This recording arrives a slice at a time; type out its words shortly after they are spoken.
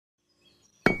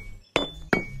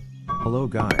Hello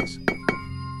guys.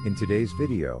 In today's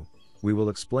video, we will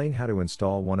explain how to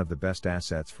install one of the best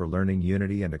assets for learning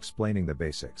Unity and explaining the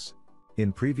basics.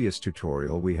 In previous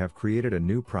tutorial we have created a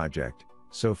new project,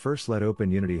 so first let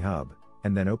open Unity Hub,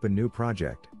 and then open new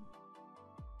project.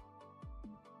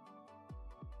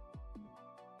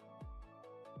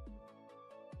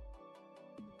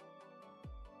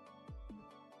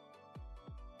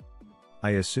 I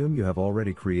assume you have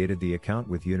already created the account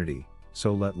with Unity,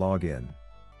 so let log in.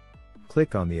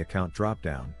 Click on the account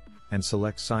drop-down, and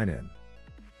select Sign In.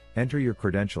 Enter your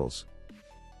credentials.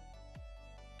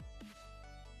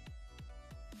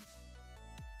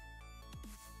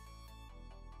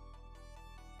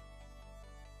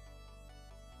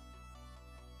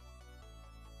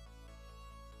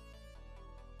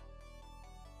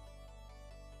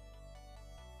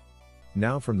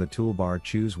 Now from the toolbar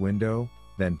choose Window,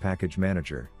 then Package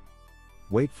Manager.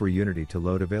 Wait for Unity to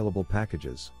load available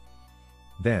packages.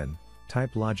 Then,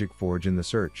 type Logic Forge in the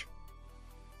search.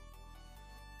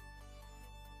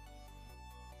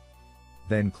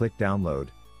 Then click Download,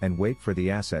 and wait for the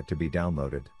asset to be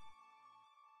downloaded.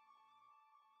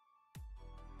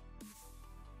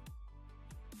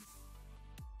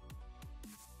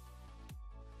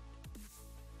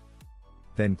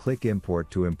 Then click Import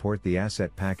to import the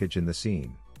asset package in the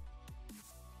scene.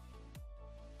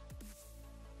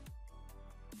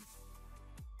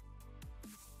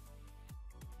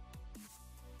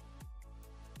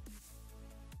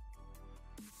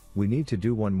 We need to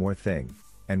do one more thing,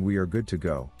 and we are good to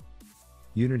go.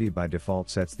 Unity by default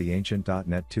sets the ancient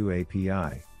 .NET 2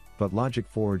 API, but Logic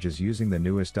Forge is using the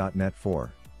newest .NET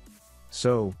 4.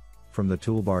 So, from the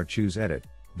toolbar choose Edit,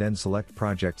 then select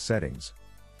Project Settings.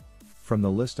 From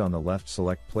the list on the left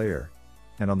select Player,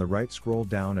 and on the right scroll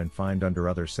down and find under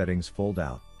Other Settings fold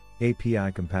out,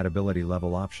 API Compatibility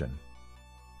Level option.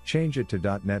 Change it to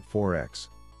 .NET 4X.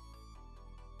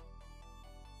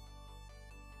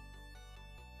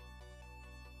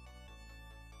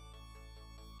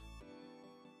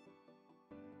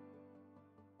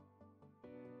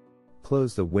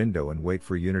 Close the window and wait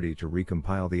for Unity to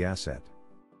recompile the asset.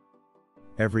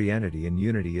 Every entity in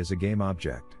Unity is a game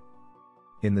object.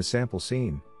 In the sample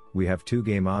scene, we have two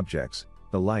game objects,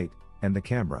 the light, and the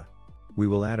camera. We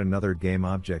will add another game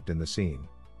object in the scene,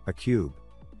 a cube,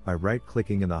 by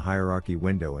right-clicking in the hierarchy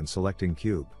window and selecting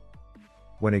Cube.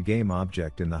 When a game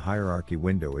object in the hierarchy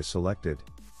window is selected,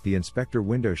 the inspector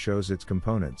window shows its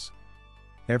components.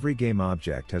 Every game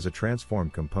object has a transform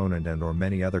component and/or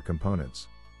many other components.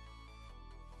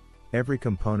 Every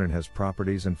component has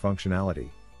properties and functionality.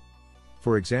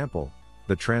 For example,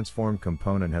 the transform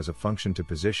component has a function to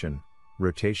position,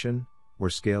 rotation, or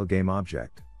scale game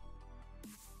object.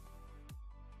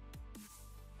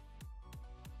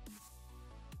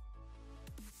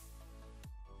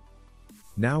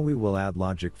 Now we will add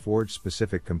Logic Forge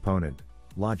specific component,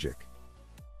 Logic.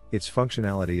 Its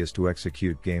functionality is to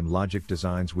execute game logic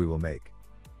designs we will make.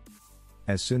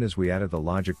 As soon as we added the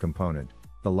logic component,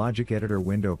 the Logic Editor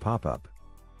window pop up.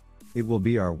 It will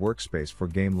be our workspace for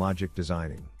game logic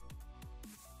designing.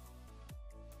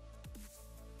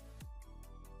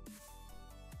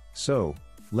 So,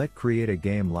 let's create a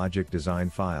game logic design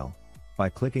file, by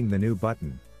clicking the New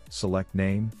button, select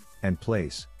Name, and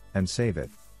Place, and save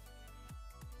it.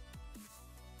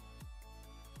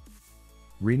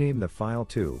 Rename the file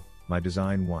to My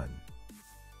Design 1.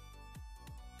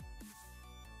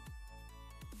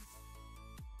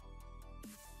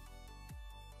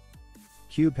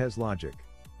 Cube has logic.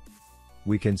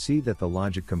 We can see that the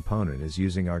logic component is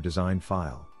using our design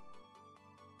file.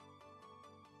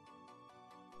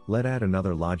 Let's add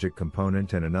another logic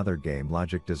component and another game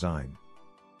logic design.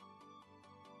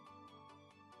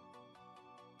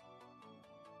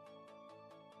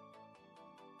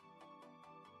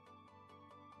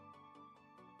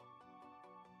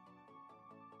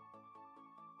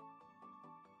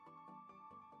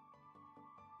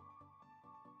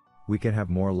 We can have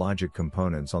more logic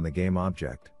components on the game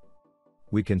object.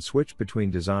 We can switch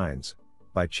between designs,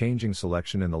 by changing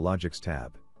selection in the Logics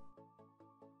tab.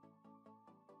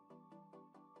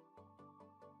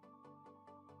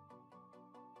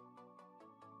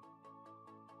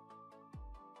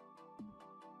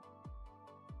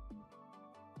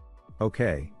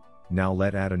 OK, now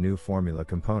let's add a new formula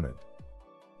component.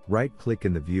 Right-click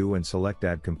in the view and select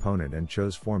Add Component and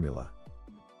choose Formula.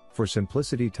 For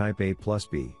simplicity type A plus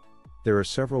B. There are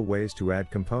several ways to add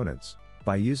components,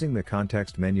 by using the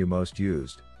context menu most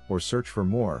used, or search for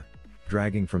more,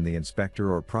 dragging from the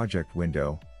inspector or project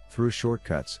window, through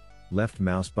shortcuts, left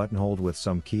mouse button hold with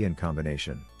some key and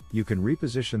combination. You can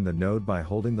reposition the node by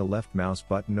holding the left mouse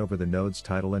button over the node's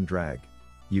title and drag.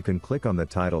 You can click on the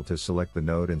title to select the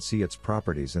node and see its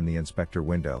properties in the inspector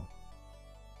window.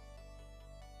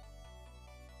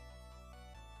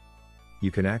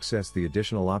 You can access the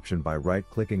additional option by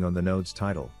right-clicking on the node's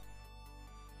title.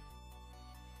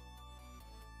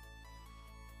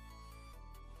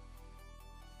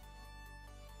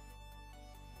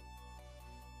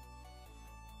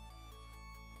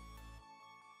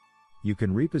 You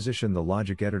can reposition the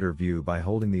logic editor view by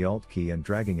holding the Alt key and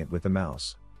dragging it with the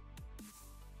mouse.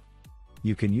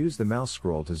 You can use the mouse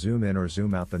scroll to zoom in or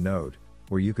zoom out the node,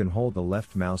 or you can hold the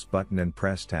left mouse button and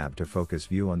press Tab to focus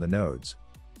view on the nodes.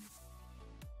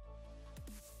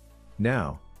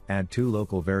 Now, add two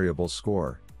local variables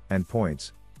score and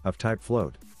points of type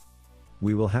float.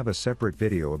 We will have a separate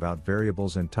video about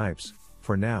variables and types.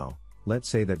 For now, let's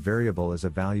say that variable is a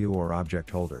value or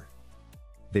object holder.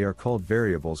 They are called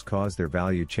variables cause their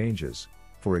value changes.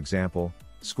 For example,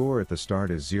 score at the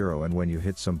start is 0 and when you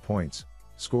hit some points,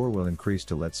 score will increase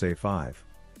to, let's say, 5.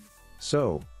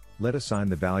 So, let assign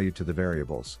the value to the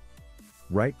variables.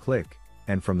 Right-click,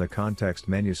 and from the context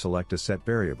menu select a set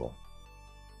variable.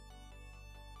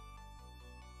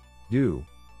 Do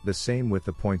the same with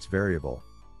the points variable,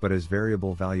 but as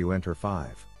variable value enter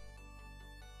 5.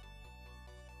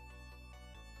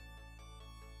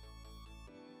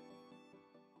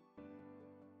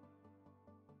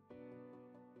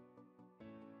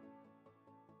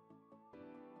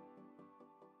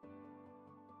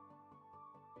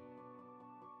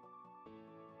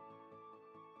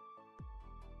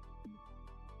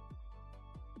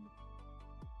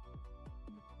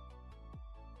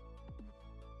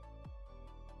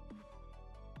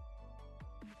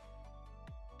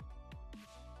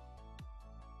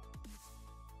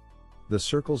 The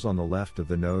circles on the left of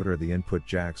the node are the input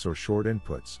jacks or short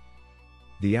inputs.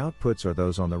 The outputs are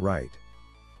those on the right.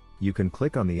 You can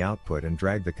click on the output and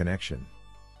drag the connection.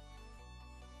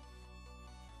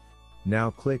 Now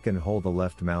click and hold the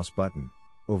left mouse button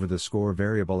over the score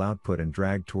variable output and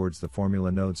drag towards the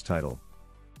formula node's title.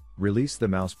 Release the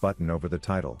mouse button over the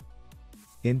title.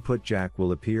 Input jack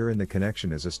will appear and the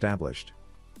connection is established.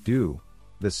 Do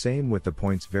the same with the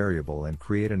points variable and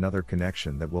create another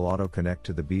connection that will auto-connect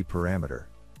to the B parameter.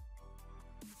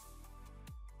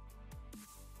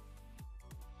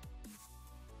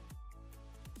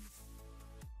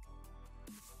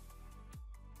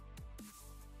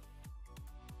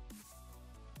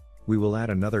 We will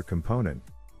add another component,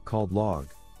 called log,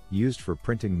 used for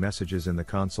printing messages in the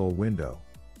console window.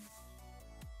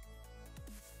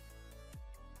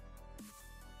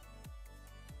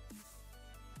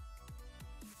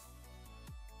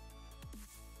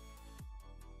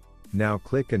 Now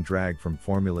click and drag from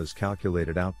formula's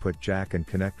calculated output jack and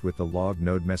connect with the log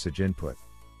node message input.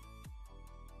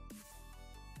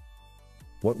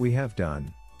 What we have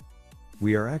done?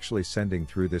 We are actually sending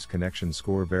through this connection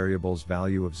score variable's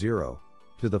value of 0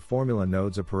 to the formula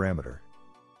node's a parameter.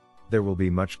 There will be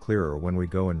much clearer when we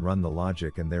go and run the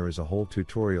logic, and there is a whole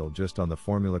tutorial just on the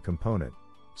formula component,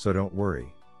 so don't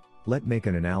worry. Let's make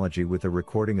an analogy with a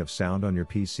recording of sound on your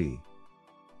PC.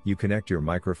 You connect your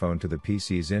microphone to the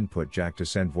PC's input jack to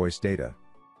send voice data.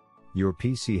 Your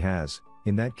PC has,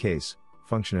 in that case,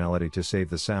 functionality to save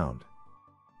the sound.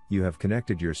 You have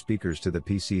connected your speakers to the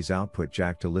PC's output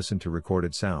jack to listen to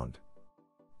recorded sound.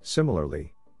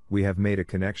 Similarly, we have made a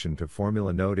connection to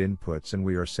formula node inputs and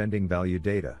we are sending value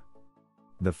data.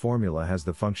 The formula has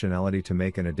the functionality to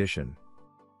make an addition.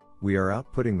 We are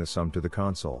outputting the sum to the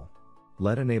console.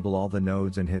 Let's enable all the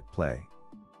nodes and hit play.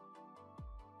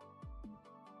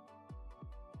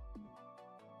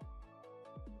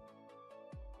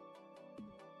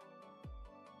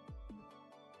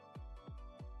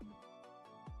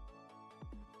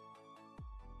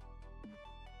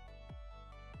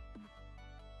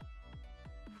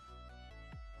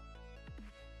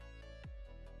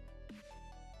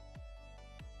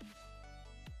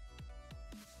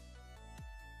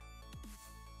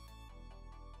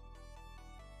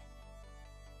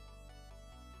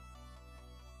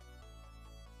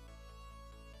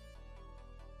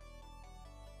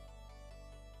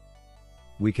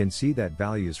 We can see that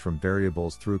values from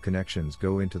variables through connections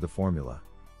go into the formula.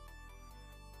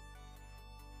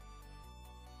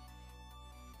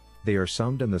 They are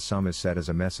summed and the sum is set as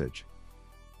a message.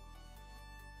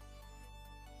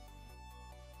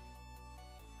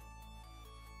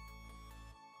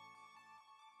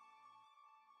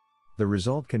 The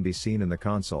result can be seen in the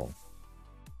console.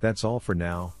 That's all for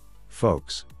now,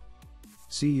 folks.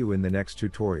 See you in the next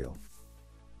tutorial.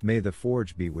 May the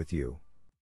Forge be with you.